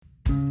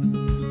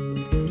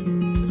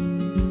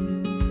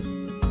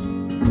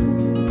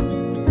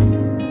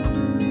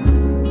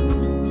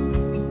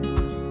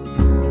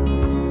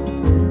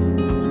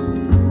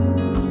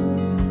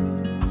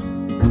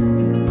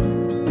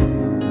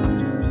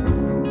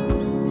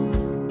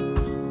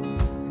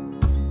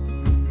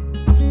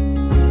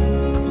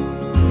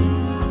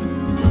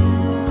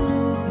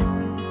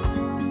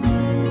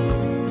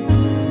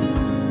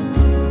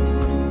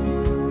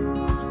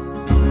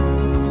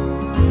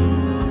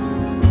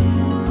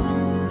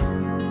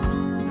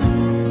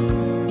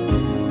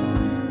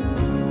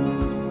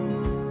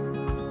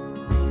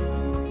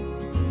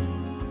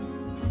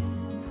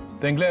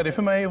Det är en glädje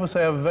för mig att få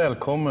säga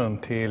välkommen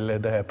till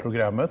det här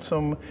programmet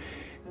som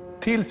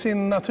till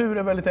sin natur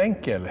är väldigt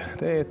enkel.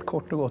 Det är ett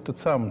kort och gott ett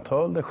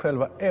samtal där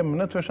själva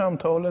ämnet för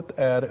samtalet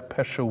är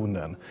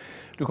personen.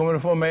 Du kommer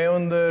att få med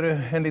under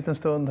en liten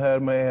stund här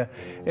med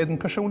en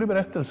personlig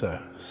berättelse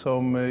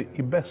som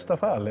i bästa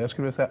fall, jag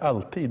skulle vilja säga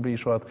alltid, blir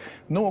så att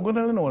någon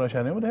eller några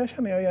känner att det här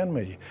känner jag igen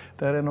mig i.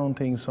 Det här är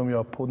någonting som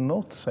jag på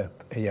något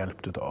sätt är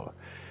hjälpt utav.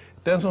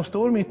 Den som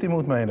står mitt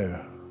emot mig nu,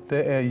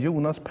 det är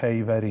Jonas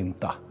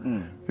Päivärinta.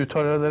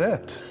 Uttalar jag det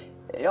rätt?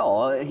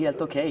 Ja,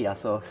 helt okej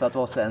alltså, för att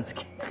vara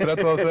svensk. För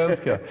att vara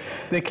svenska.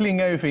 Det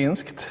klingar ju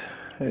finskt.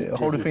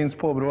 Har du finskt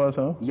påbrå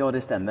alltså? Ja,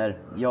 det stämmer.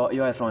 Jag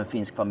är från en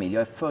finsk familj.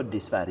 Jag är född i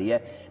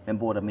Sverige, men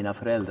båda mina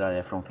föräldrar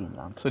är från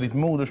Finland. Så ditt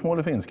modersmål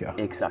är finska?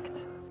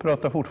 Exakt.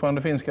 Pratar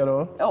fortfarande finska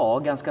då? Ja,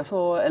 ganska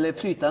så, eller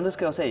flytande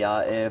ska jag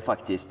säga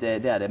faktiskt.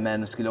 Det är det,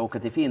 men skulle jag åka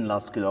till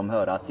Finland skulle de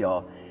höra att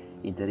jag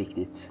inte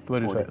riktigt...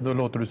 Då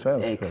låter du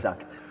svensk?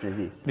 Exakt,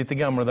 precis. Lite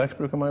gammaldags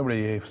brukar man ju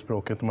bli i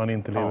språket om man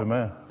inte lever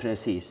med.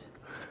 Precis.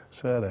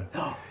 Så är det.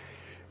 Ja.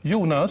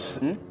 Jonas,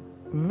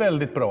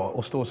 väldigt bra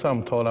att stå och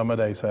samtala med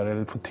dig så här,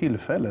 eller få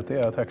tillfället, det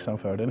är jag tacksam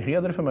för. Det är en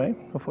heder för mig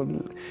att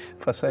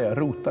få säga,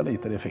 rota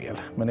lite, det är fel.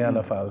 Men i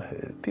alla fall,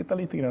 titta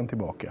lite grann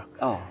tillbaka.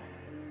 Ja.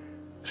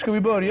 Ska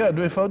vi börja?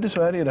 Du är född i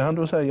Sverige, det hann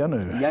du säga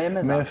nu.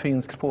 Jajamensan. Med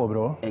finskt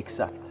påbrå.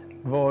 Exakt.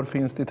 Var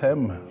finns ditt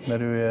hem när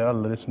du är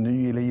alldeles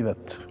ny i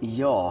livet?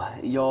 Ja,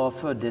 jag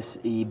föddes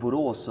i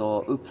Borås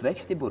och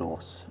uppväxt i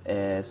Borås.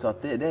 Så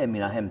att det är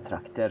mina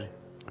hemtrakter.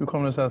 Hur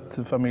kom det sig att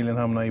familjen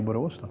hamnade i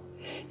Borås då?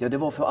 Ja, det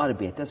var för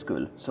arbetets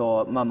skull.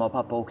 Så mamma och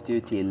pappa åkte ju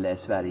till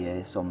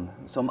Sverige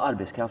som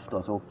arbetskraft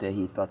då, så åkte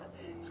hit för att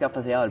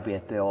skaffa sig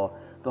arbete och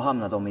då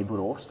hamnade de i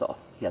Borås då,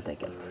 helt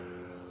enkelt.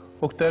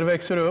 Och där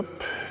växer du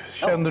upp.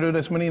 Kände du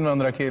dig som en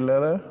invandrarkille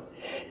eller?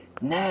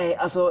 Nej,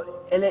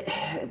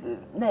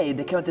 nej,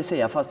 det kan jag inte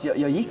säga. Fast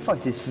jag gick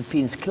faktiskt för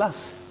finsk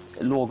klass,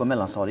 låg- och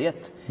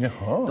mellanstadiet.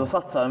 Jaha. Då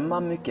satsade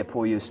man mycket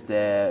på just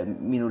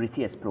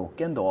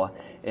minoritetsspråken då.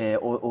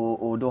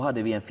 Och då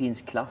hade vi en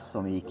finsk klass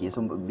som vi gick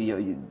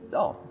i.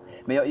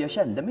 Men jag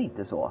kände mig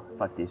inte så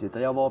faktiskt,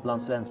 utan jag var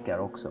bland svenskar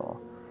också.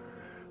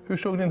 Hur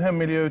såg din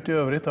hemmiljö ut i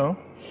övrigt då?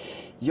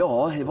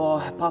 Ja, det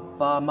var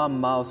pappa,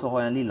 mamma och så har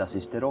jag en lilla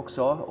syster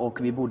också.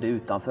 Och vi bodde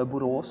utanför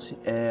Borås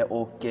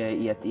och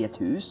i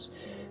ett hus.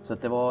 Så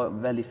att det var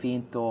väldigt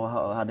fint och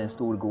hade en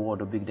stor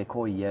gård och byggde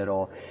kojor.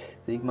 Och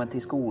så gick man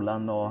till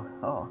skolan och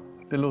ja.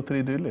 Det låter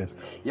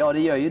idylliskt. Ja, det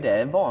gör ju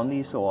det. En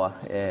vanlig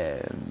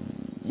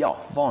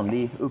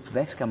vanlig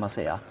uppväxt kan man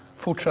säga.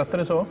 Fortsatte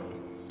det så?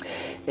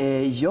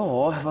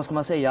 Ja, vad ska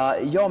man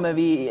säga? Ja, men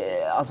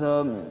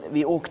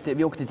vi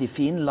åkte till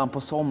Finland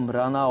på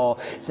somrarna och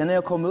sen när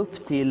jag kom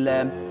upp till...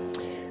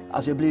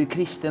 jag blev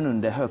kristen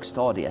under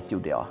högstadiet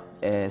gjorde jag.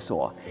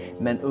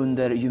 Men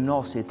under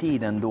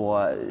gymnasietiden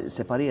då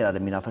separerade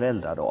mina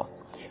föräldrar då.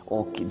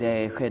 Och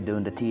det skedde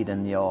under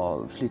tiden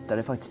jag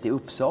flyttade faktiskt till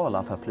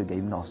Uppsala för att plugga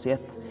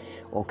gymnasiet.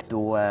 Och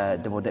då,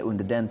 det var det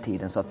under den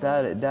tiden, så att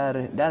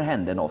där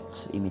hände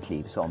något i mitt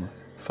liv som...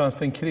 Fanns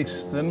det en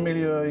kristen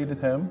miljö i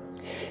ditt hem?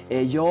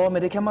 Ja,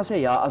 men det kan man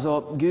säga.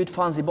 Alltså, Gud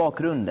fanns i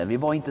bakgrunden. Vi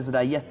var inte så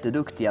där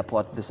jätteduktiga på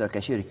att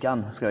besöka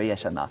kyrkan, ska jag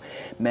erkänna.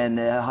 Men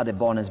jag hade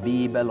barnens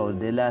bibel och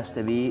det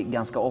läste vi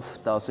ganska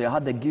ofta. Så jag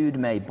hade Gud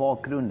med i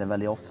bakgrunden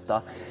väldigt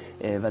ofta.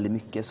 Väldigt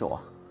mycket så.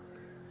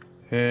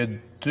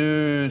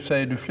 Du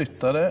säger du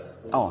flyttade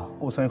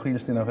och sen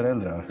skils dina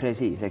föräldrar.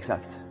 Precis,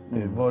 exakt.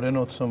 Var det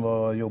något som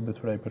var jobbigt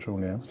för dig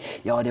personligen?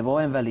 Ja, det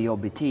var en väldigt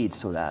jobbig tid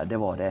så där. Det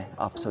var det,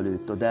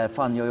 absolut. Och där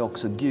fann jag ju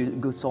också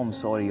Guds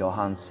omsorg och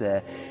hans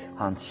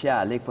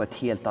kärlek på ett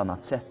helt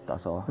annat sätt.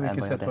 Alltså, på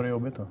vilket sätt var det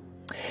jobbigt då?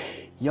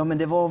 Ja, men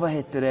det var,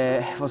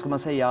 vad ska man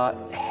säga,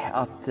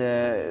 att...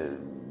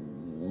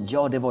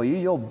 Ja, det var ju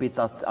jobbigt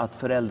att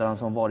föräldrarna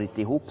som varit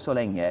ihop så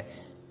länge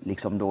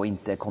liksom då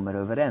inte kommer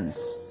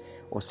överens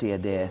och ser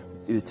det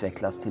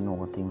utvecklas till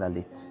någonting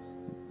väldigt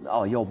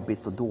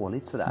jobbigt och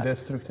dåligt sådär.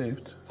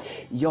 Destruktivt?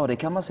 Ja, det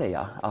kan man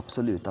säga.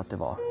 Absolut att det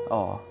var.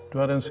 Ja. Du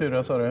hade en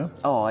syrra, sa du?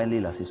 Ja, en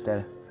lilla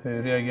syster.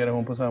 Hur reagerar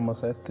hon på samma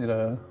sätt i det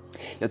här?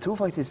 Jag tror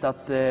faktiskt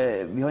att,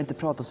 vi har inte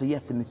pratat så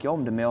jättemycket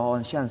om det, men jag har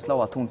en känsla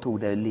av att hon tog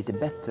det lite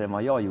bättre än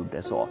vad jag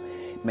gjorde så.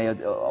 Men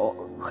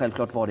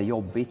självklart var det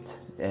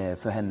jobbigt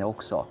för henne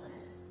också.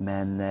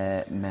 Men...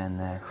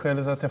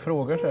 Skälet att jag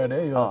frågar så här, det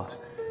är ju att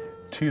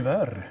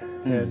tyvärr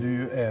är du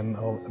ju en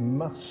av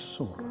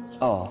massor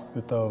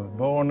utav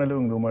barn eller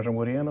ungdomar som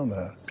går igenom det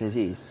här.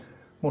 Precis.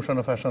 Morsan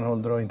och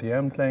farsan drar inte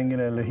jämt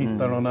längre eller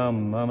hittar någon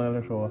annan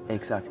eller så.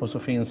 Exakt. Och så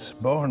finns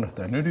barnet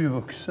där. Nu är du ju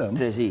vuxen.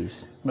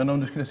 Precis. Men om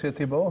du skulle se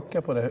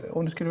tillbaka på det,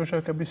 om du skulle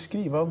försöka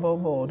beskriva vad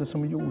var det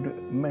som gjorde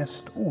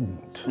mest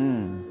ont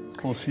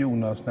hos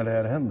Jonas när det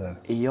här händer?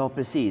 Ja,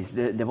 precis.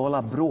 Det var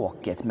alla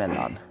bråket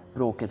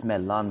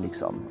mellan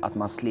liksom, att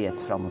man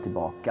slets fram och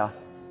tillbaka.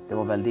 Det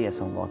var väl det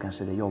som var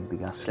kanske det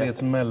jobbigaste.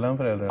 Slets mellan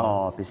föräldrarna?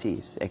 Ja,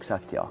 precis.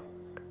 Exakt, ja.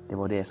 Det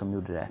var det som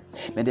gjorde det.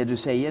 Men det du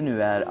säger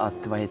nu är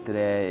att,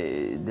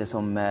 det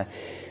som...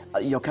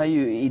 Jag kan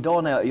ju,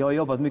 idag när jag har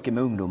jobbat mycket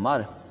med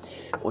ungdomar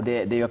och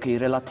det jag kan ju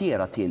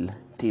relatera till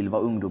till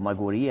vad ungdomar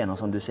går igenom.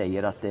 Som du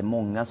säger, att det är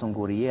många som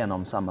går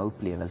igenom samma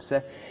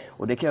upplevelse.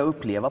 Och det kan jag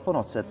uppleva på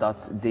något sätt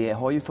att det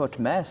har ju fört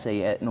med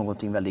sig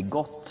någonting väldigt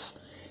gott,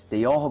 det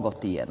jag har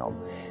gått igenom.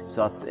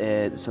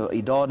 Så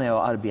idag när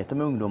jag arbetar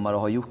med ungdomar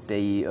och har gjort det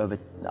i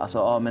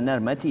men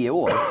närmare 10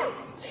 år,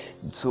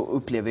 så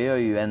upplever jag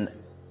ju en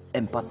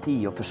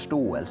empati och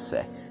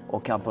förståelse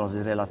och kan på något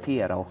sätt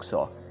relatera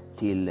också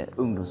till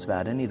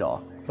ungdomsvärlden idag.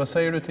 Vad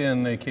säger du till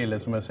en kille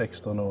som är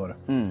 16 år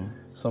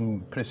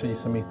som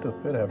precis är mitt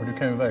uppe i det här? För du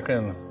kan ju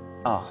verkligen...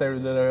 Säger du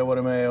det där jag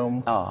varit med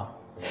om? Ja.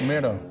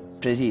 Mer då?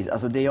 Precis,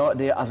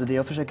 det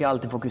jag försöker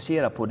alltid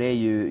fokusera på, det är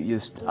ju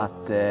just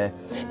att det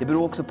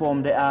beror också på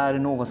om det är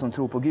någon som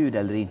tror på Gud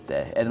eller inte.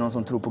 Är det någon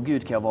som tror på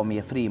Gud kan jag vara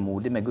mer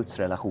frimodig med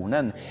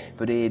gudsrelationen.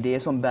 För det är det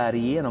som bär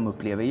igenom,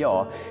 upplever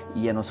jag,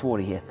 genom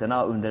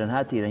svårigheterna under den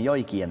här tiden jag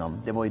gick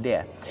igenom. Det var ju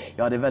det.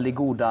 Jag hade väldigt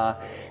goda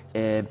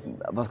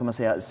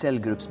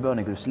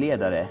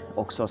bönegruppsledare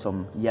också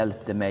som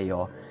hjälpte mig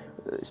och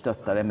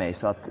stöttade mig.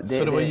 Så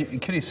det var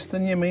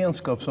kristen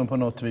gemenskap som på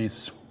något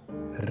vis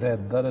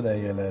räddade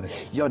dig, eller?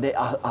 Ja,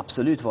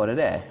 absolut var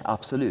det.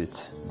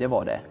 Absolut, det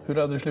var det. Hur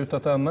hade det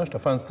slutat annars då?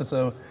 Fanns det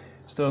så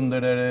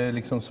stunder där det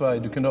liksom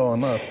du kunde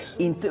ana att...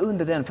 Inte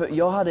under den, för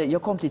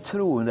jag kom till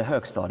tro under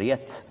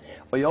högstadiet.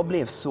 Och jag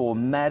blev så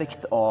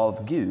märkt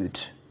av Gud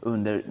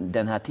under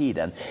den här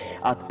tiden,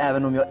 att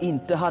även om jag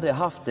inte hade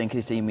haft en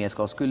kristen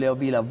gemenskap, skulle jag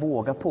vilja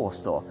våga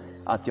påstå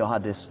att jag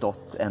hade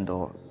stått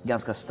ändå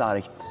ganska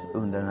starkt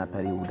under den här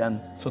perioden.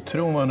 Så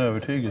tron var en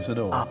övertygelse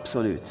då?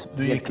 Absolut.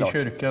 Du gick i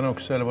kyrkan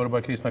också, eller var det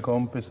bara kristna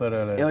kompisar?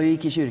 Eller? Jag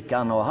gick i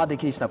kyrkan och hade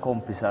kristna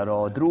kompisar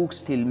och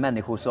drogs till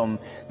människor som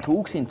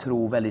tog sin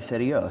tro väldigt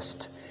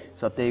seriöst.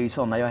 Så att det är ju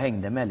sådana jag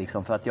hängde med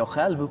liksom, för att jag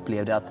själv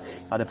upplevde att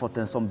jag hade fått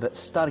en sån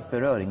stark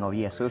beröring av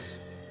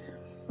Jesus.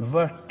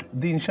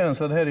 Din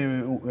känsla, det här är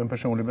ju en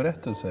personlig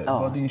berättelse. Ja.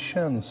 Var din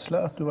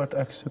känsla att du vart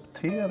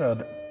accepterad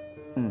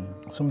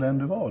som den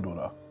du var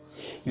då?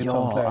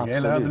 Ja, absolut.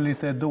 Eller hade du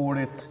lite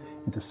dåligt,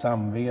 inte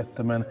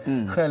samvete, men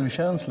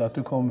självkänsla, att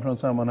du kom från ett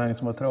sammanhang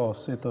som var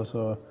trasigt och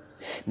så?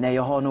 Nej,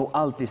 jag har nog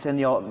alltid, sen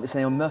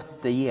jag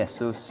mötte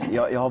Jesus,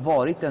 jag har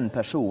varit en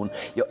person,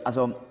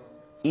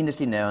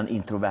 innerst inne är jag en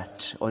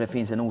introvert och det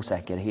finns en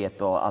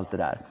osäkerhet och allt det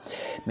där.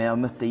 Men jag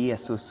mötte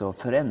Jesus så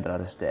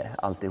förändrades det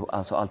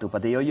alltihopa.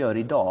 Det jag gör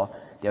idag,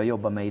 det jag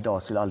jobbar med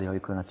idag, skulle aldrig ha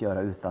kunnat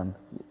göra utan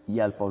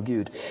hjälp av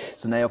Gud.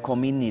 Så när jag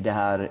kom in i det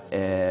här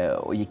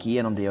och gick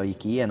igenom det jag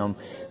gick igenom,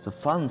 så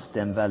fanns det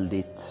en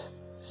väldigt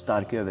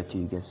stark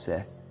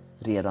övertygelse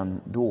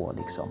redan då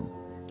liksom.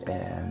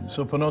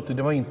 Så på något,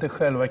 det var inte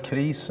själva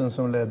krisen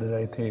som ledde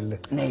dig till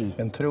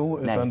en tro,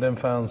 utan den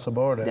fanns och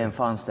bar dig? Den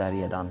fanns där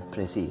redan,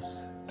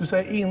 precis. Du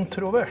säger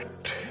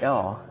introvert.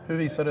 Ja. Hur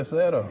visade det sig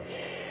det då?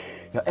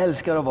 Jag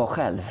älskar att vara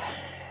själv.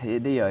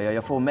 Det gör jag.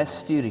 Jag får mest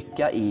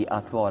styrka i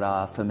att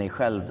vara för mig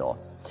själv då.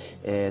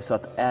 Så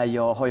att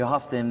har jag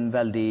haft en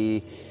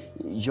väldigt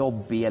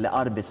jobbig eller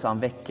arbetsam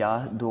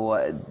vecka, då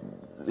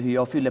hur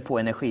jag fyller på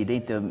energi, det är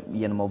inte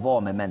genom att vara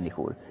med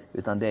människor,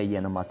 utan det är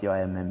genom att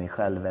jag är med mig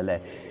själv eller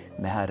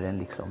med Herren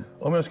liksom.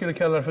 Om jag skulle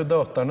kalla det för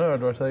datanörd,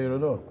 vad säger du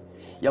då?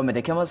 Ja, men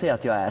det kan man säga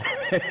att jag är.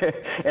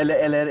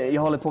 eller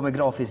jag håller på med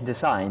grafisk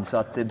design, så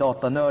att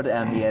datanörd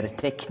är mer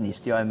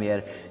tekniskt, jag är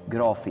mer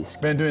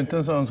grafisk. Men du är inte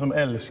en sån som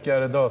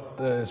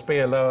älskar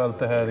spela och allt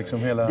det här liksom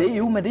hela...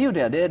 Men det gjorde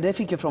jag. Det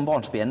fick jag från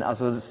barnsben.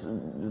 Alltså,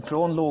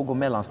 från låg- och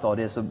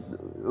mellanstadiet så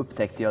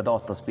upptäckte jag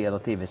dataspel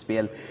och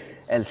tv-spel.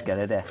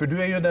 Älskade det. För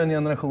du är ju den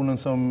generationen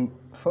som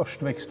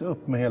först växte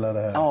upp med hela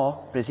det här.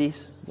 Ja,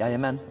 precis.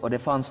 Jajamän. Och det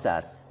fanns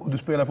där. Och du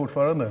spelar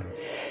fortfarande?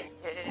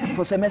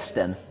 På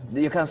semestern.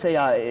 Jag kan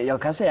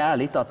säga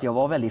ärligt att jag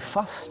var väldigt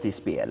fast i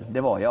spel.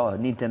 Det var jag.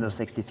 Nintendo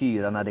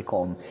 64 när det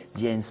kom.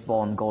 James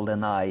Bond,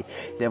 GoldenEye.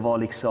 Det var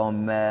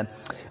liksom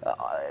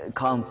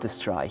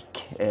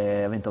Counter-Strike.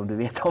 Jag vet inte om du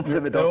vet om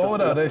det. Jo,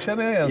 det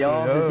känner jag igen.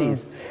 Ja,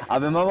 precis. Ja,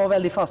 men man var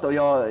väldigt fast. Och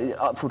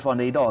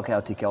fortfarande idag kan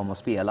jag tycka om att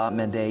spela.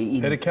 Men det är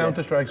inte... Är det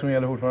Counter-Strike som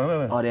gäller fortfarande?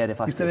 Eller? Ja, det är det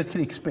faktiskt. Visst är det ett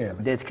krigsspel?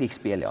 Det är ett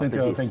krigsspel, ja. Så inte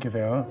precis. Jag tänker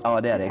fel.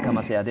 Ja, det är det kan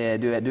man säga.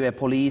 Du är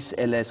polis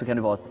eller så kan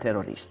du vara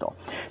terrorist då.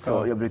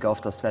 Så jag brukar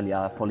oftast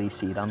välja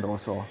polissidan då.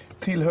 Så.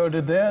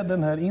 Tillhörde det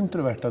den här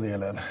introverta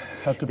delen?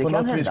 Att du på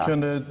något vis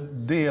kunde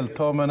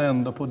delta men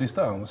ändå på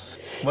distans?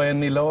 Var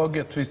en i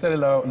laget? Visst är det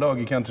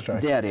lag i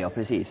Counter-Strike? Det är det, ja,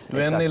 precis.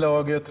 Du är en i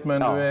laget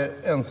men du är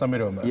ensam i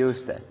rummet?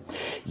 Just det.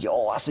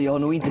 Ja, alltså jag har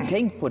nog inte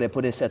tänkt på det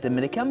på det sättet,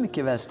 men det kan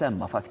mycket väl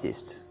stämma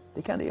faktiskt.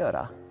 Det kan det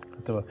göra.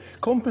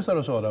 Kompisar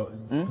och så då?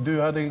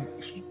 Du hade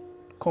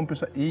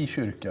kompisar i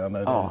kyrkan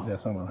i det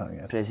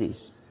sammanhanget?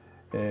 Precis.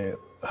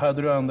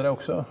 Hade du andra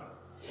också?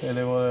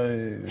 Eller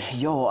var...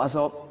 Ja,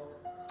 alltså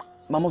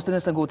man måste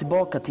nästan gå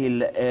tillbaka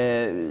till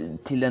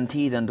den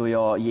tiden då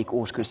jag gick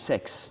årskurs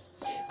 6.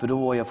 För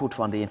då var jag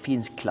fortfarande i en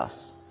finsk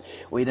klass.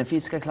 Och i den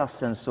finska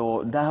klassen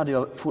så där hade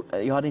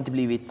jag hade inte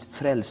blivit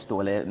frälst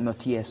då, eller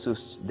mött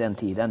Jesus den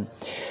tiden.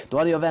 Då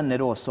hade jag vänner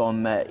då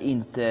som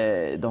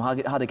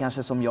de hade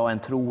kanske som jag en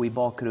tro i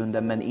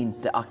bakgrunden men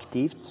inte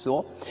aktivt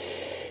så.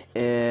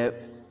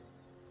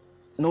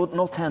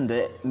 Något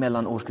hände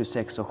mellan årskurs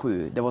 6 och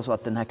 7. Det var så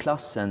att den här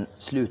klassen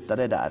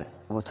slutade där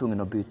och var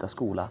tvungen att byta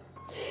skola.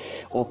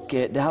 Och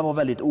det här var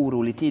väldigt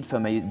orolig tid för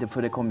mig,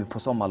 för det kom ju på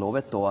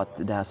sommarlovet då, att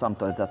det här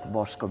samtalet att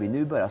var ska vi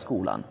nu börja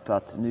skolan? För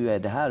att nu är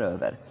det här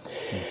över.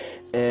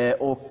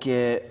 Och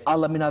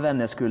alla mina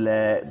vänner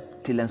skulle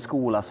till en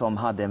skola som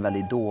hade en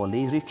väldigt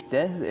dålig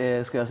rykte,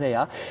 ska jag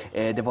säga.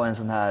 Det var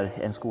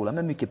en skola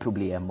med mycket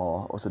problem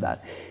och sådär.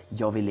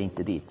 Jag ville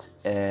inte dit.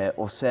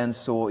 Och sen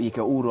så gick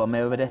jag och oroade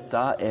mig över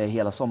detta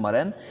hela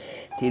sommaren.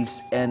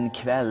 Tills en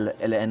kväll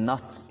eller en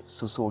natt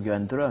så såg jag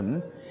en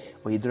dröm.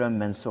 Och i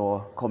drömmen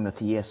så kom jag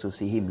till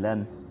Jesus i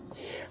himlen.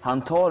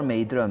 Han tar mig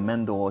i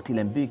drömmen då till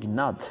en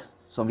byggnad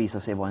som visar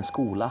sig vara en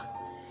skola.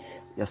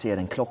 Jag ser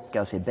en klocka,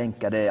 jag ser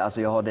bänkar.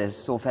 Alltså jag har det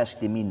så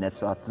färskt i minnet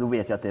så att då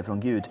vet jag att det är från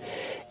Gud.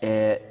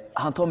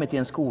 Han tar mig till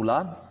en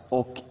skola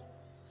och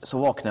så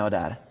vaknar jag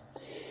där.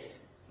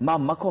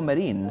 Mamma kommer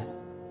in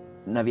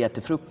när vi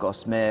äter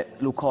frukost med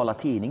lokala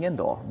tidningen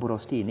då,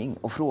 Borås Tidning,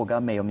 och frågar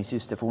mig och min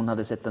syster, för hon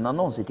hade sett en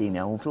annons i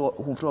tidningen.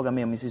 Hon frågar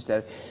mig och min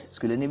syster,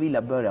 skulle ni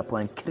vilja börja på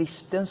en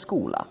kristen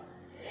skola?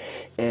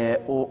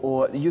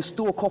 Och just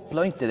då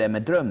kopplade jag inte det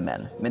med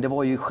drömmen, men det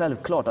var ju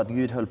självklart att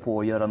Gud höll på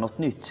att göra något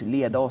nytt,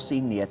 leda oss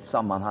in i ett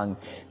sammanhang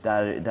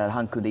där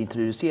han kunde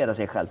introducera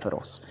sig själv för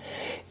oss.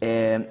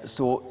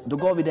 Så då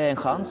gav vi det en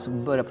chans,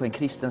 börja på en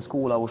kristen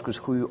skola, årskurs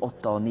 7,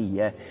 8 och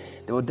 9.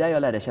 Det var där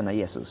jag lärde känna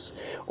Jesus.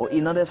 Och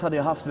innan dess hade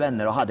jag haft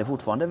vänner och hade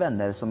fortfarande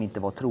vänner som inte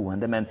var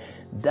troende, men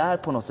där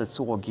på något sätt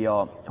såg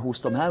jag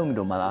hos de här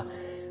ungdomarna,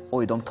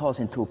 oj, de tar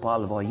sin tro på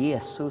allvar.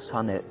 Jesus,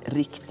 han är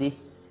riktig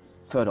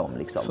för dem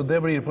liksom. Så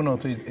det blir på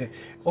något vis,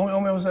 om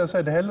jag måste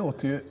säga, det här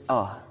låter ju,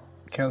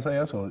 kan jag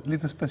säga så,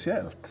 lite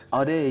speciellt.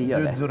 Ja, det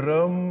gör det. Du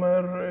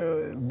drömmer,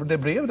 det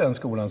blev den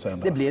skolan sen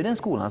då? Det blev den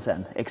skolan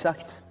sen,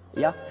 exakt.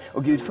 Ja,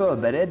 och Gud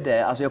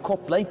förberedde, alltså jag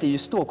kopplar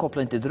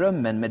inte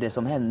drömmen med det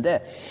som hände.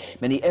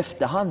 Men i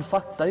efterhand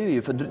fattar jag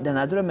ju, för den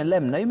här drömmen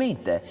lämnar ju mig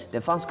inte,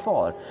 den fanns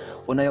kvar.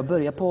 Och när jag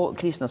började på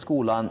kristna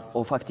skolan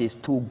och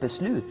faktiskt tog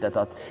beslutet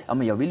att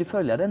men jag ville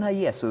följa den här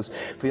Jesus,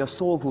 för jag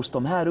såg hos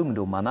de här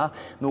ungdomarna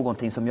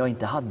någonting som jag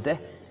inte hade.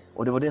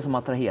 Och det var det som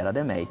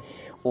attraherade mig.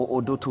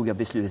 Och då tog jag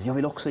beslutet, jag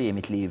vill också ge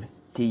mitt liv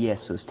till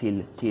Jesus,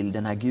 till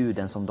den här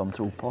guden som de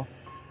tror på.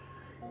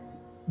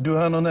 Du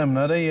hann att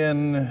nämna det i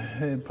en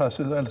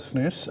passus alldeles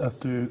nyss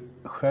att du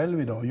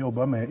själv idag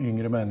jobbar med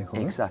yngre människor.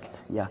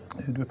 Exakt, ja.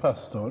 Du är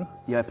pastor.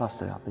 Jag är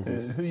pastor, ja,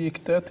 precis. Hur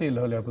gick det till,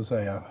 höll jag på att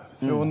säga?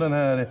 Från den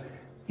här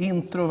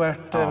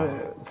introverta,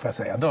 får jag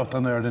säga,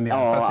 datanörden igen?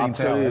 Ja,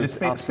 fast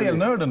absolut. Inte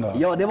spelnörden då?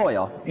 Ja, det var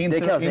jag. Det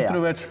kan jag säga.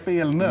 Introvert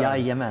spelnörd.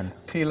 Jajamän.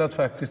 Till att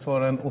faktiskt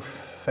vara en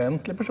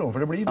offentlig person, för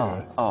det blir du.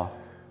 Ja.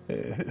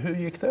 Hur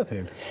gick det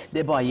till? Det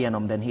är bara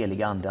genom den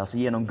heliga ande, alltså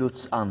genom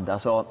Guds ande.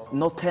 Alltså,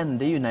 något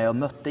hände ju när jag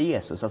mötte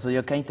Jesus. Alltså,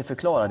 jag kan inte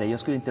förklara det, jag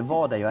skulle inte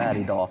vara där jag är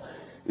idag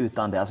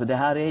utan det. Alltså, det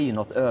här är ju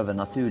något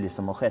övernaturligt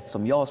som har skett,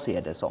 som jag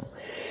ser det som.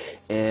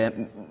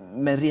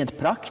 Men rent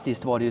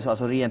praktiskt var det ju så,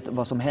 alltså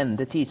vad som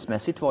hände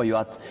tidsmässigt var ju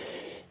att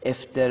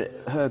efter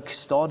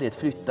högstadiet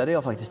flyttade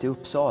jag faktiskt till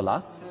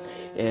Uppsala.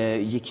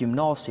 Gick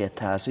gymnasiet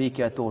här, så gick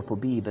jag ett år på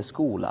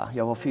bibelskola.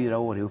 Jag var 4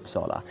 år i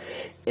Uppsala.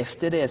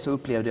 Efter det så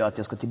upplevde jag att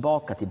jag ska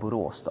tillbaka till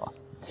Borås då.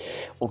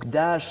 Och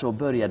där så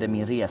började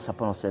min resa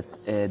på något sätt.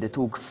 Det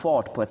tog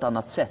fart på ett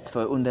annat sätt.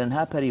 För under den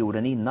här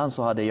perioden innan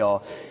så hade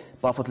jag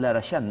bara fått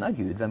lära känna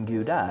Gud, vem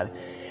Gud är.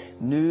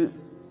 Nu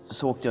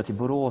så åkte jag till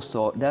Borås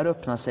och där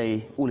öppnade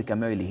sig olika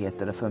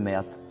möjligheter för mig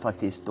att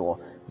faktiskt då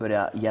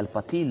börja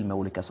hjälpa till med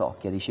olika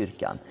saker i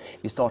kyrkan.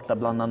 Vi startade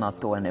bland annat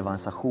då en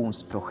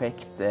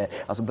evangelisationsprojekt,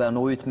 alltså börja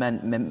nå ut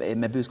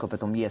med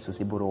budskapet om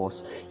Jesus i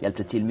Borås,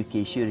 hjälpte till mycket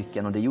i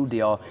kyrkan och det gjorde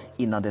jag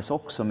innan dess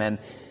också, men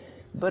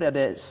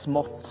började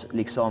smått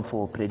liksom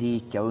få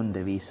predika och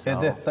undervisa.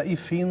 Är detta i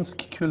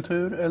finsk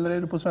kultur eller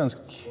är det på svensk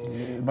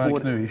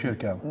mark nu i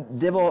kyrkan?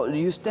 Det var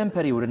just den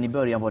perioden i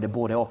början var det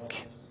både och.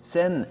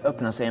 Sen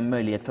öppnade sig en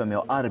möjlighet för mig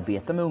att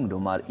arbeta med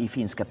ungdomar i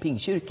finska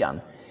pingkyrkan.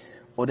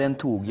 Och den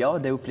tog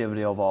jag, det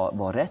upplevde jag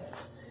var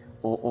rätt.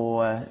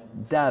 Och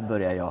där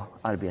började jag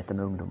arbeta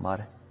med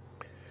ungdomar.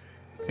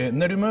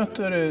 När du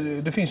möter,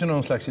 det finns ju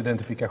någon slags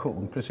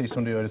identifikation. Precis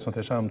som du gör i ett sånt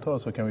här samtal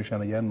så kan vi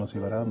känna igen oss i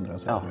varandra.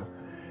 Ja.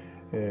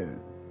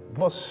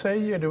 Vad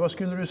säger du, vad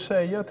skulle du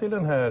säga till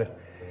den här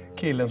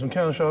killen som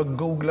kanske har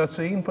googlat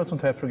sig in på ett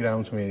sånt här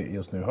program som vi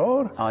just nu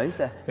har? Ja,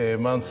 just det.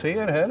 Man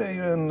ser, här är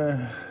ju en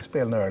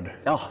spelnörd.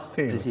 Ja,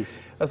 till.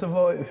 precis. Alltså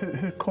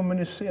hur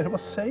kommunicerar,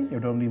 vad säger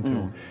du om din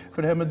tro?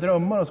 För det här med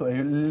drömmar och så är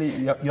ju,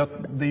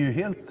 det är ju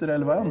helt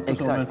relevant.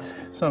 Och så, men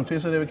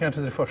samtidigt så är det väl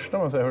kanske det första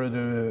man säger, hörru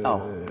du,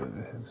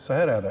 så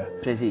här är det.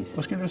 Precis.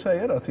 Vad skulle du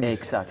säga då till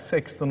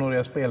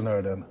 16-åriga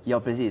spelnörden? Ja,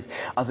 precis.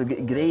 Alltså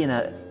grejen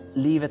är,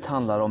 livet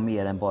handlar om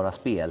mer än bara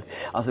spel.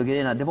 Alltså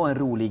grejen är, det var en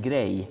rolig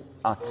grej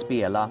att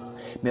spela,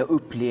 men jag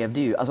upplevde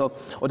ju,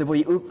 och det var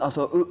ju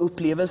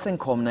upplevelsen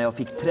kom när jag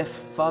fick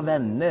träffa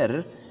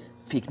vänner,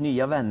 fick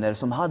nya vänner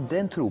som hade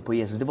en tro på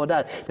Jesus. Det var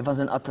där, det fanns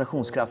en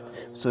attraktionskraft.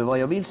 Så vad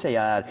jag vill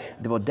säga är,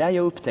 det var där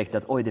jag upptäckte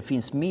att det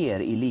finns mer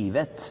i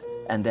livet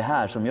än det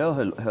här som jag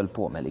höll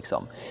på med.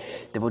 Liksom.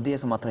 Det var det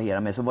som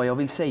attraherade mig. Så vad jag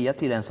vill säga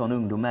till en sån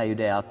ungdom är ju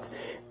det att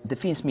det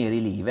finns mer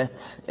i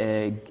livet.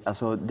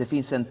 Alltså, det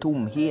finns en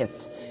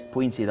tomhet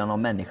på insidan av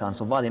människan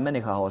som varje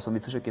människa har, som vi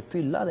försöker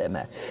fylla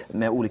det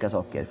med olika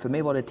saker. För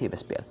mig var det ett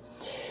tv-spel.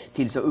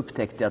 Tills jag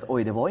upptäckte att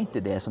oj, det var inte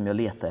det som jag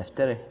letade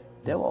efter.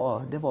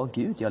 Det var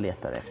Gud jag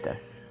letade efter.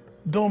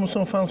 De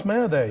som fanns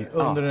med dig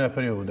under den här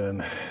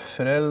perioden,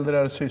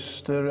 föräldrar,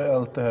 syster,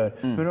 allt det här.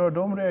 Hur har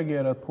de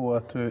reagerat på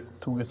att du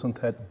tog ett sånt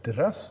här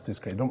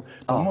drastiskt grej?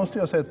 De måste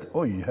ju ha sett,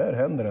 oj, här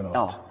händer det något.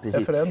 Ja,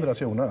 här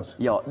förändras Jonas.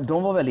 Ja,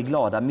 de var väldigt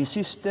glada. Min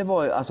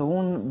syster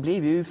hon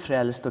blev ju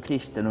frälst och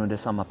kristen under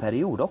samma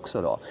period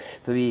också då.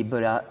 För vi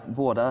började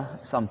båda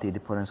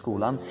samtidigt på den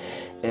skolan.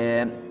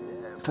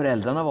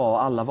 Föräldrarna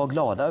alla var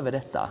glada över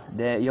detta.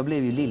 Jag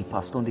blev ju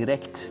lillpastorn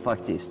direkt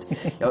faktiskt.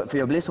 För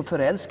jag blev så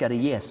förälskad i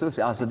Jesus.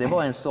 Alltså det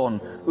var en sån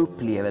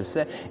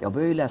upplevelse. Jag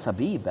började ju läsa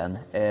Bibeln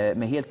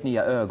med helt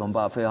nya ögon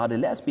bara. För jag hade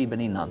läst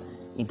Bibeln innan,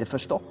 inte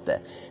förstått det.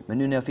 Men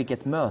nu när jag fick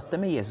ett möte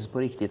med Jesus på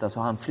riktigt, alltså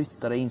han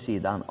flyttade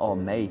insidan av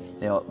mig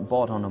när jag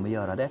bad honom att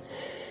göra det.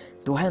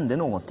 Då hände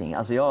någonting.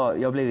 Alltså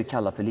jag blev ju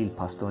kallad för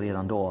lillpastor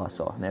redan då,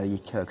 alltså, när jag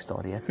gick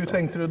högstadiet. Hur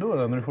tänkte du då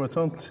när du får ett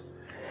sånt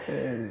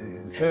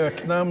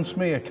öknamn,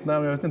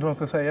 smeknamn, jag vet inte vad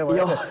man ska säga.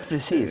 Ja,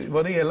 precis.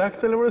 Var det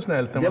elakt eller var det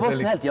snällt? Det var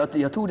snällt.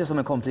 Jag tog det som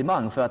en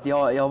komplimang för att det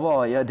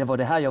var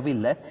det här jag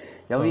ville.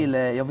 Jag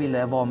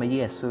ville vara med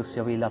Jesus.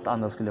 Jag ville att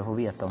andra skulle få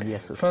veta om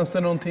Jesus. Fanns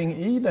det någonting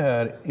i det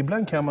här?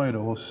 Ibland kan man ju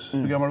då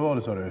hur gammal var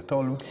du, sa du?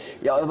 12?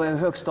 Ja, det var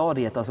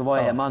högstadiet. Alltså vad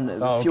är man?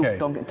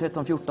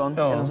 13, 14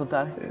 eller något sånt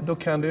där?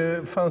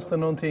 Då fanns det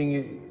någonting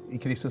i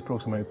kristet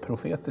språk som är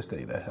profetiskt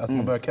i det? Att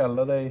man börjar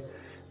kalla dig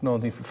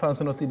någonting. Fanns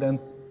det något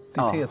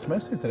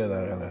identitetsmässigt i det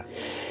där eller?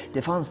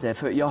 Det fanns det,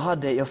 för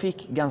jag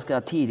fick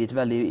ganska tidigt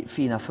väldigt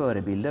fina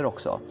förebilder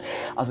också.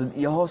 Alltså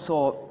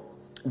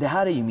det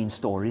här är ju min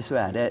story, så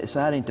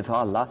är det inte för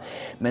alla.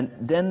 Men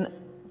den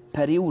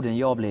perioden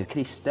jag blev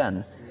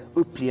kristen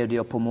upplevde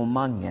jag på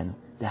momangen.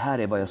 Det här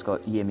är vad jag ska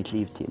ge mitt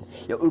liv till.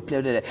 Jag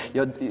upplevde det.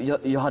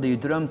 Jag hade ju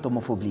drömt om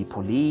att få bli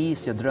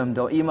polis. Jag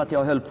drömde i och med att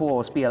jag höll på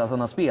att spela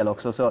sådana spel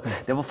också. Så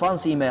det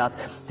fanns i mig att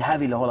det här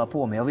ville jag hålla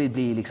på med. Jag vill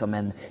bli liksom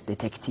en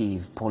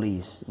detektiv,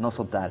 polis, något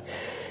sånt där.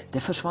 Det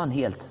försvann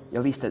helt.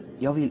 Jag visste,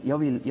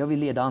 jag vill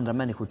leda andra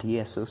människor till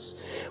Jesus.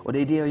 Och det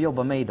är det jag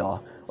jobbar med idag.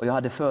 Och jag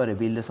hade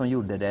förebilder som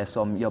gjorde det,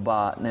 som jag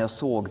bara, när jag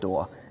såg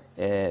då,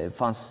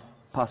 fanns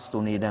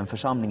pastorn i den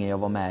församlingen jag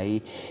var med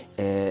i,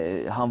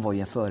 han var ju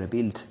en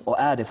förebild och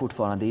är det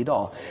fortfarande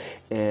idag.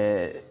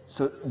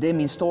 Så det är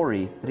min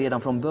story.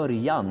 Redan från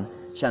början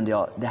kände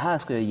jag, det här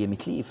ska jag ge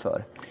mitt liv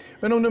för.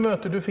 Men om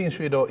du finns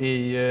ju idag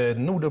i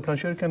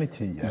Nordupplandskyrkan i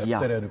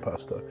Tierp, där är du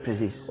pastor.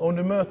 Precis. Om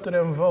du möter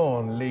en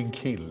vanlig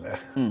kille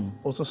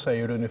och så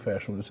säger du ungefär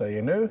som du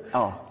säger nu,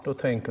 då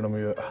tänker de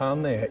ju,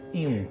 han är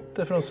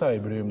inte från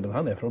cyberrymden,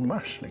 han är från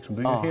Mars. Liksom.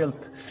 Du är ju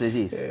helt,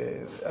 precis.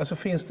 Alltså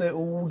finns det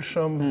ord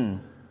som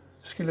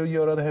skulle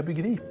göra det här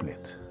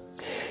begripligt?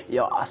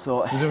 Ja,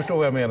 alltså, du förstår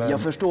vad jag menar? Jag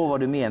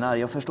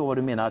förstår vad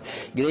du menar.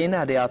 Grejen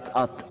är det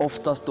att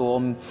oftast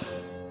då,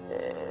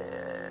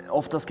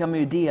 oftast kan man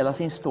ju dela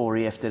sin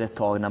story efter ett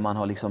tag när man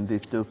har liksom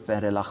byggt upp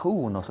en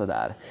relation och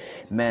sådär.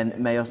 Men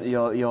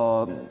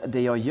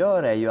det jag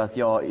gör är ju att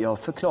jag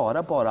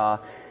förklarar bara,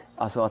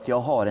 alltså att jag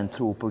har en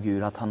tro på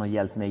Gud, att han har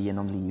hjälpt mig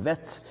genom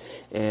livet.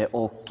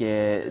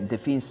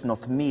 Det finns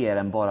något mer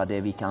än bara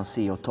det vi kan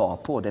se och ta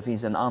på. Det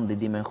finns en andlig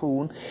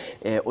dimension.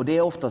 Och det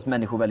är oftast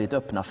människor väldigt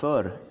öppna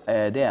för.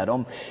 Det är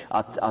de.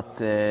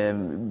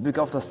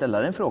 Brukar ofta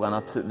ställa den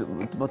frågan,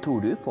 vad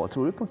tror du på?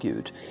 Tror du på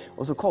Gud?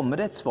 Och så kommer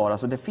det ett svar.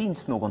 Alltså det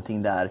finns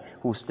någonting där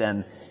hos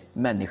den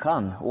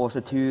människan.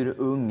 Oavsett hur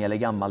ung eller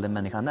gammal den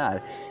människan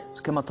är.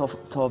 Så kan man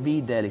ta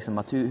vid det. Liksom,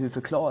 att hur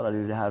förklarar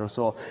du det här? Och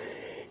så...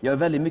 Jag är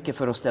väldigt mycket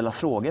för att ställa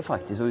frågor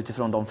faktiskt, och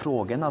utifrån de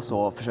frågorna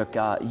så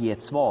försöka ge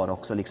ett svar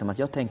också, liksom att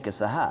jag tänker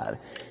så här.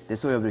 Det är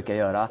så jag brukar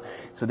göra.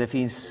 Så det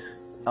finns,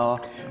 ja.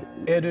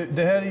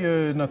 Det här är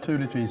ju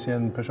naturligtvis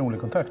en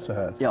personlig kontakt så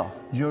här. Ja.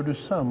 Gör du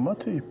samma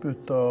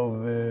typ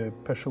av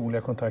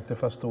personliga kontakter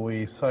fast då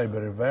i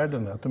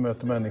cybervärlden, att du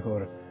möter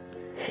människor?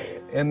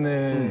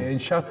 En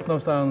chatt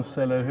någonstans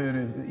eller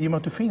hur? I och med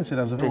att du finns i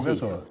den så frågar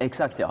så.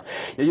 Exakt, ja.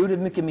 Jag gjorde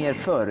mycket mer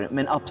förr,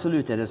 men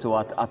absolut är det så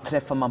att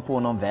träffar man på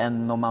någon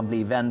vän och man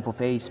blir vän på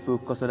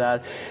Facebook och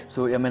sådär,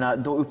 så jag menar,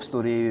 då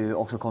uppstår det ju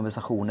också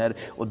konversationer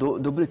och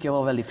då brukar jag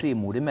vara väldigt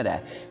frimodig med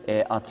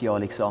det. Att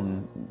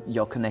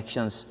jag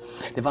connections.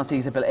 Det fanns till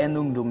exempel en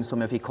ungdom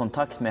som jag fick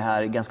kontakt med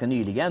här ganska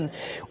nyligen,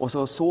 och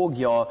så såg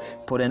jag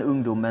på den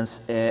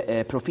ungdomens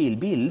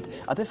profilbild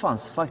att det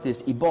fanns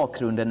faktiskt i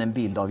bakgrunden en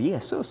bild av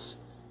Jesus.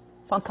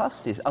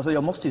 Fantastiskt. Alltså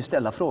jag måste ju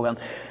ställa frågan.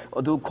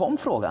 Och då kom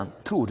frågan,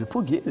 tror du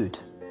på Gud?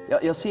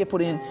 Jag ser på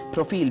din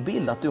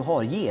profilbild att du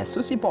har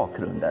Jesus i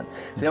bakgrunden.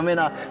 Så jag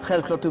menar,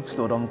 självklart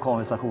uppstår de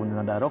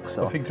konversationerna där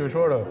också. Vad fick du för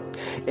svar då?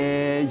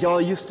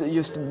 Ja,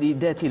 just vid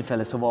det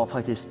tillfället så var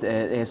faktiskt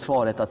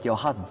svaret att jag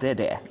hade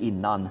det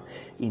innan,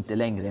 inte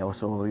längre, och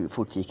så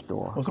fortgick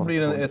då. Och så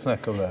blir det ett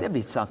snack om det? Det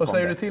blir ett snack om Vad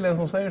säger det. du till en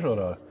som säger så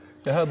då?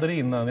 Jag hade det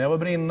innan. Jag var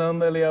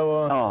brinnande eller jag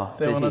var,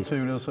 det precis. var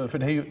naturligt. Och så, för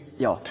det är ju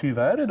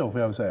tyvärr då,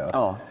 får jag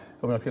säga.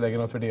 Om jag ska lägga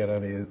något värdera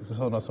i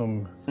sådana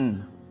som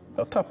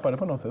jag tappade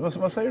på något sätt.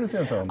 Vad säger du till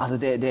en sån? Alltså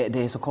det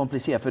är så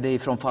komplicerat, för det är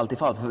från fall till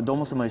fall. För då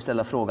måste man ju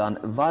ställa frågan,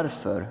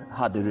 varför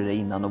hade du det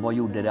innan och vad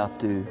gjorde det att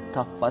du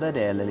tappade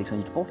det eller liksom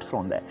gick bort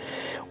från det?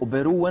 Och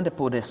beroende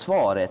på det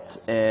svaret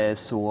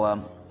så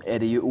är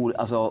det ju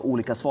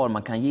olika svar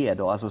man kan ge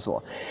då. Alltså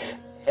så.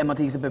 Är man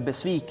till exempel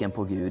besviken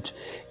på Gud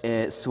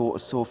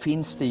så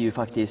finns det ju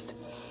faktiskt...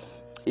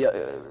 Jag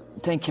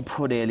tänker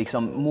på det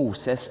liksom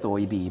Moses då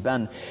i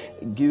Bibeln.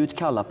 Gud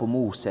kallar på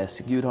Moses.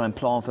 Gud har en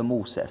plan för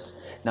Moses.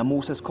 När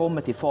Moses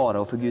kommer till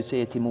farao, för Gud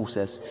säger till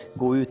Moses,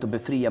 gå ut och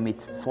befria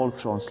mitt folk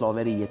från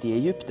slaveriet i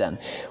Egypten.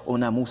 Och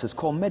när Moses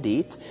kommer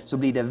dit så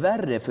blir det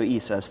värre för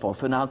Israels folk.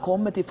 För när han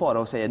kommer till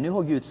farao och säger, nu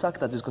har Gud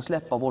sagt att du ska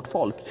släppa vårt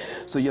folk,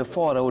 så gör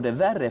farao det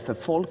värre för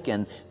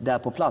folken där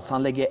på plats.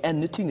 Han lägger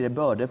ännu tyngre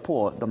bördor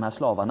på de här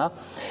slavarna.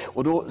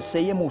 Och då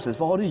säger Moses,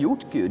 vad har du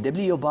gjort Gud? Det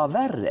blir ju bara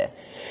värre.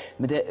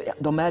 Men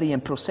de är i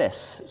en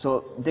process,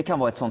 så det kan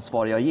vara ett sånt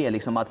svar jag ger.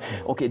 Liksom att,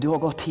 okej, du har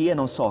gått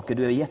igenom saker,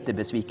 du är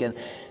jättebesviken,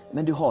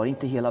 men du har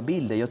inte hela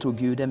bilden. Jag tror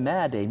Gud är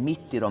med dig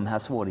mitt i de här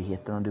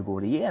svårigheterna du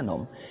går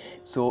igenom.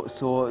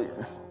 Så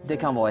det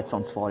kan vara ett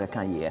sånt svar jag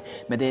kan ge.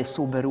 Men det är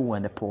så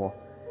beroende på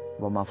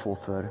vad man får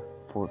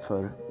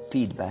för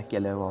feedback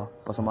eller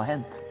vad som har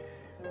hänt.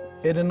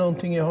 Är det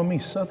någonting jag har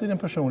missat i din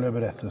personliga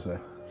berättelse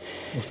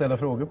att ställa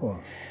frågor på?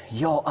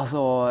 Ja, alltså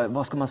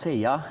vad ska man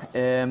säga?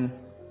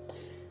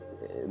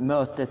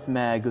 Mötet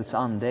med Guds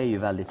ande är ju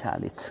väldigt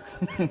härligt.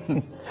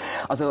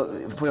 Alltså,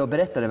 får jag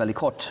berätta det väldigt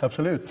kort?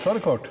 Absolut, ta det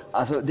kort.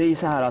 Alltså, det är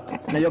så här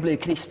att när jag blev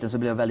kristen så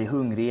blev jag väldigt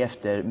hungrig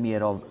efter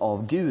mer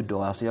av Gud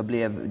då. Alltså,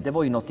 det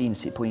var ju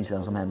något på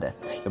insidan som hände.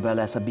 Jag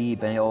började läsa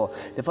Bibeln,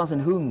 det fanns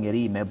en hunger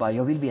i mig,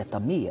 jag vill veta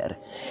mer.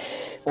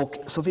 Och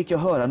så fick jag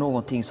höra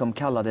någonting som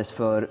kallades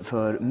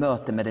för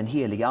möte med den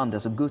heliga ande,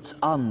 så Guds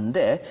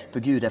ande, för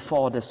Gud är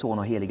Fader, Son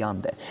och helig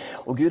ande.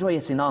 Och Gud har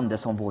gett sin ande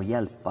som vår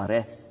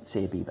hjälpare,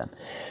 säger Bibeln.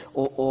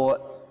 Och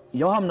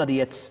jag hamnade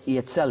i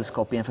ett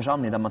sällskap i en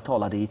församling där man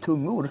talade i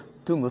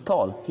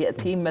tungotal,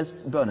 ett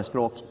himmelskt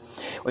bönespråk.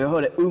 Och jag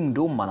hörde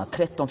ungdomarna,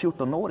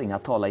 13-14-åringar,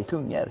 tala i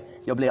tungor.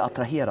 Jag blev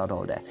attraherad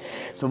av det.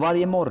 Så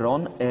varje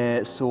morgon,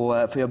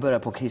 för jag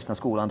började på kristna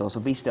skolan då, så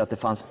visste jag att det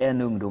fanns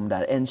en ungdom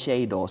där, en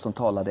tjej då, som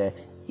talade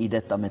i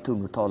detta med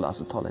tungotal,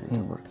 alltså talade i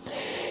tungor.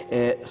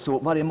 Så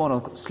varje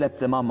morgon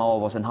släppte mamma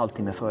av oss en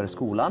halvtimme före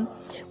skolan.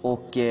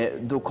 Och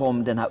då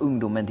kom den här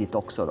ungdomen dit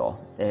också då,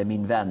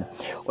 min vän.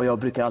 Och jag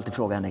brukar alltid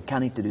fråga henne,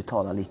 kan inte du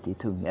tala lite i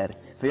tungor?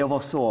 För jag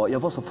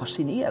var så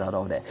fascinerad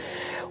av det.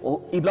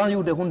 Och ibland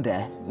gjorde hon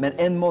det. Men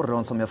en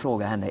morgon som jag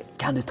frågade henne,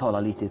 kan du tala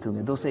lite i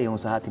tungor? Då säger hon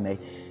så här till mig,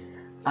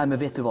 nej men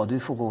vet du vad, du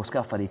får gå och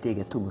skaffa ditt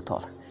eget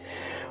tungotal.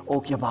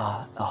 Och jag bara,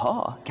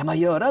 jaha, kan man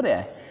göra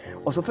det?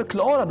 Och så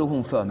förklarade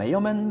hon för mig, ja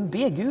men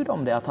be Gud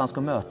om det, att han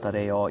ska möta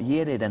dig och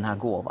ge dig den här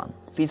gåvan.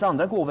 Det finns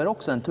andra gåvor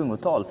också än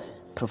tungotal,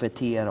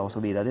 profetera och så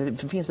vidare.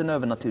 Det finns en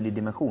övernaturlig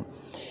dimension.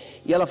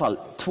 I alla fall,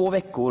 2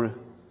 veckor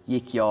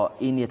gick jag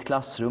in i ett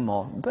klassrum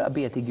och började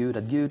be till Gud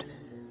att Gud,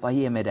 vad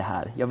ger mig det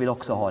här? Jag vill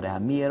också ha det här,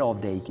 mer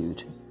av dig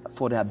Gud.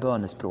 Få det här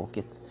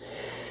bönespråket.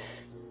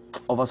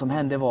 Och vad som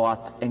hände var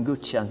att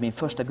min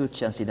första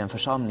gudstjänst i den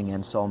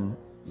församlingen som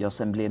jag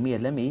sen blev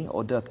medlem i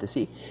och döptes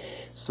i,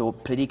 så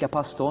predikar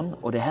pastorn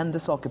och det hände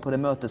saker på det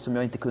mötet som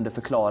jag inte kunde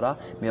förklara,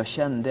 men jag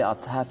kände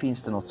att här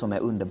finns det något som är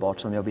underbart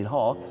som jag vill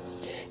ha.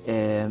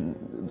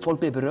 Folk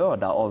blev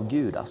berörda av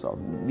Gud, alltså.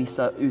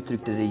 Vissa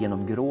uttryckte det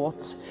genom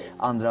gråt,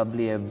 andra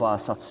blev bara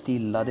satt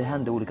stilla, det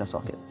hände olika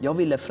saker. Jag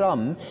ville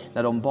fram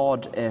när de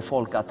bad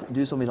folk att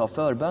du som vill ha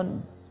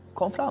förbön,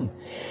 kom fram.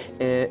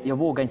 Jag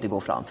vågade inte gå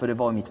fram, för det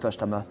var mitt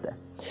första möte.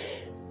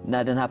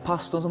 När den här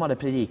pastorn som hade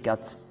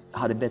predikat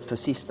hade bett för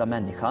sista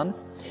människan,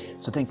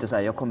 så tänkte jag så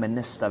här, jag kommer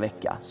nästa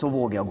vecka, så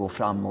vågar jag gå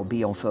fram och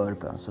be om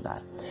förbön sådär.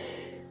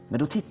 Men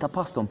då tittar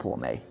pastorn på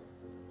mig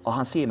och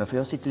han ser mig, för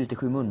jag sitter lite i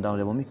skymundan och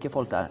det var mycket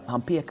folk där.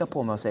 Han pekar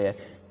på mig och säger,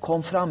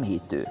 kom fram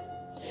hit du.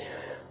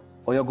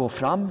 Och jag går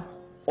fram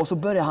och så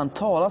börjar han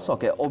tala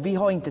saker, och vi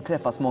har inte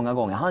träffats många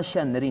gånger, han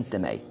känner inte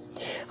mig.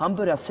 Han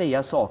börjar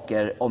säga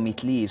saker om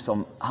mitt liv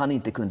som han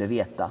inte kunde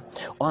veta.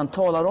 Och han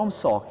talar om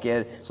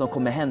saker som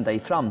kommer hända i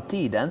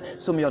framtiden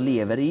som jag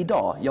lever i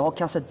idag. Jag har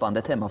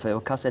kassettbandet hemma, för jag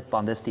har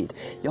kassettbandets tid.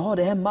 Jag har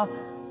det hemma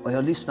och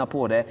jag lyssnar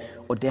på det.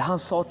 Och det han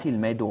sa till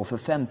mig då för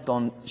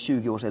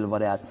 15-20 år sedan eller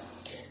vad det är,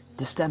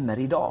 det stämmer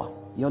idag.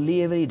 Jag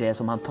lever i det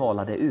som han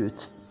talade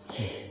ut.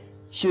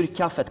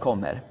 Kyrkkaffet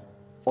kommer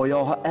och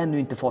jag har ännu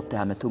inte fått det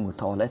här med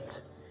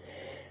tungotalet.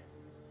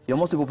 Jag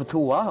måste gå på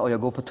toa och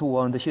jag går på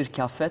toa under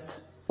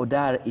kyrkkaffet. Och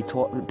där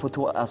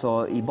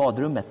i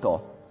badrummet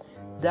då,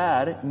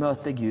 där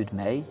möter Gud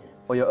mig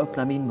och jag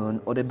öppnar min mun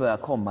och det börjar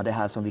komma det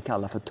här som vi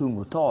kallar för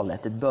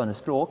tungotalet, ett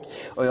bönespråk.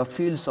 Och jag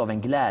fylls av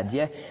en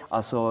glädje,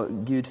 alltså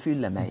Gud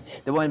fyller mig.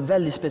 Det var en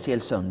väldigt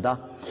speciell söndag,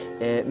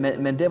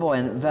 men det var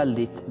en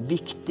väldigt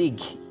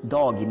viktig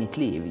dag i mitt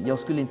liv. Jag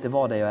skulle inte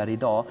vara där jag är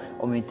idag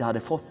om jag inte hade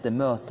fått det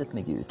mötet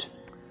med Gud.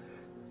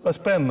 Vad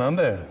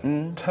spännande.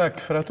 Tack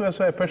för att du är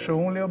så här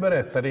personlig och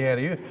berättar. Det här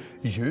är ju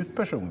djupt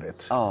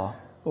personligt. Ja,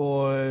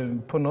 Och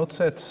på något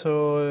sätt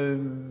så,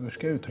 hur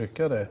ska jag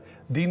uttrycka det?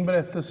 Din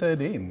berättelse är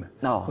din.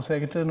 Ja. Och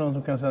säkert är det någon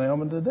som kan säga, ja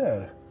men det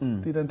där,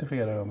 det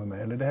identifierar jag med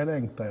mig. Eller det här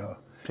längtar jag.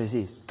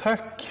 precis.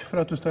 Tack för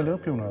att du ställde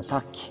upp, Jonas.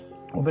 Tack.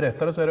 Och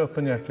berättade så här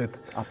öppenhjärtligt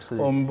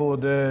Absolut. om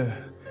både,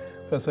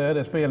 för att säga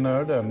det,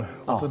 spelnörden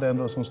Ja. och så den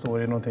då som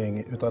står i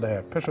någonting utav det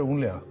här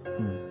personliga.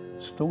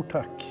 Stort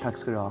tack. Tack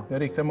ska du ha.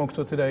 Jag riktar mig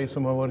också till dig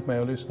som har varit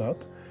med och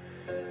lyssnat.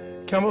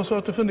 Kan vara så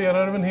att du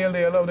funderar över en hel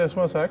del av det som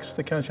har sagts.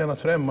 Det kan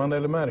kännas främmande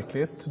eller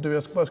märkligt.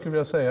 Jag bara skulle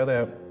vilja säga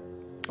det.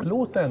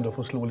 Låt det ändå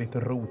få slå lite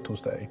rot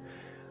hos dig.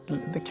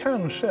 Det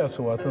kanske är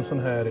så att en sån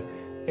här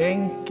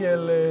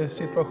enkel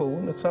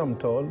situation, ett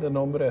samtal där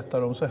någon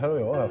berättar om så här har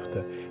jag haft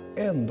det,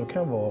 ändå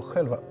kan vara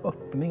själva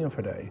öppningen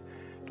för dig.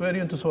 Då är det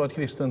ju inte så att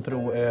kristen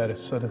tro är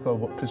så att det ska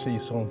vara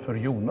precis som för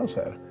Jonas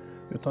här.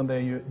 Utan det är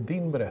ju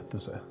din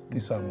berättelse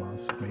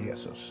tillsammans med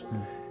Jesus.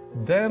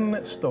 Den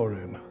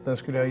storyn, den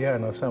skulle jag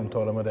gärna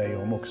samtala med dig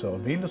om också.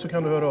 Vill du så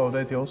kan du höra av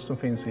dig till oss som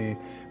finns i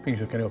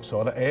Pingstkyrkan i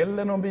Uppsala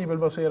eller någon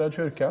bibelbaserad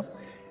kyrka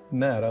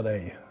nära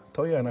dig.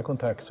 Ta gärna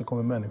kontakt så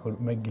kommer människor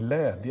med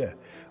glädje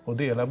och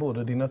dela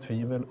både dina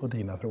tvivel och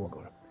dina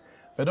frågor.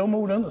 Med de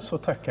orden så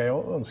tackar jag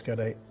och önskar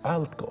dig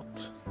allt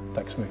gott.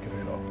 Tack så mycket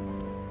för idag.